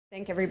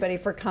Thank everybody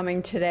for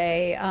coming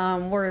today.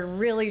 We're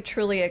really,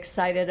 truly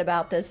excited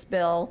about this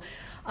bill.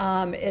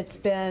 It's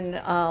been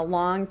a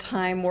long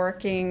time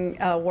work in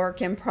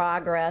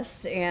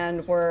progress,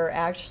 and we're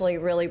actually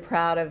really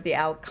proud of the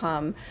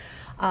outcome.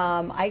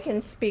 I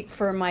can speak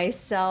for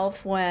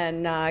myself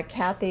when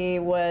Kathy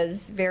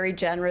was very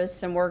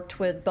generous and worked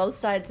with both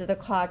sides of the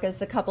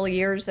caucus a couple of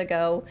years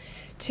ago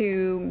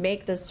to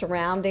make the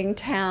surrounding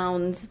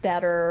towns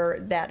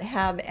that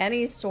have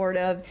any sort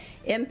of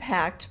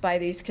impact by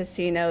these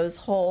casinos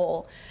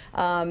whole.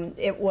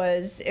 It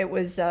was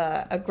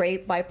a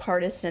great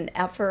bipartisan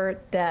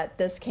effort that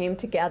this came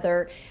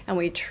together, and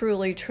we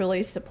truly,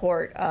 truly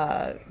support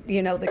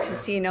the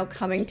casino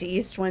coming to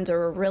East Windsor.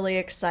 We're really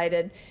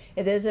excited.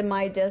 It is in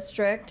my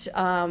district.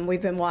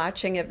 We've been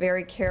watching it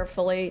very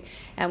carefully,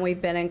 and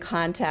we've been in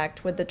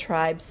contact with the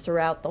tribes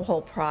throughout the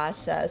whole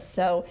process.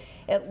 So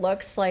it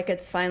looks like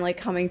it's finally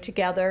coming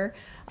together.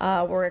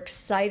 We're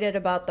excited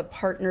about the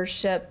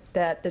partnership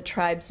that the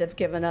tribes have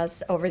given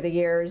us over the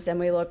years, and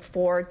we look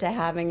forward to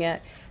having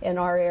it in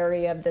our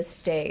area of the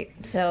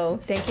state. So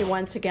thank you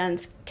once again,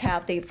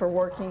 Kathy, for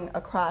working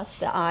across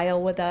the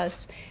aisle with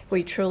us.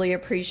 We truly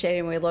appreciate it,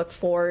 and we look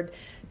forward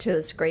to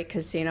this great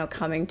casino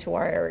coming to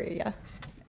our area.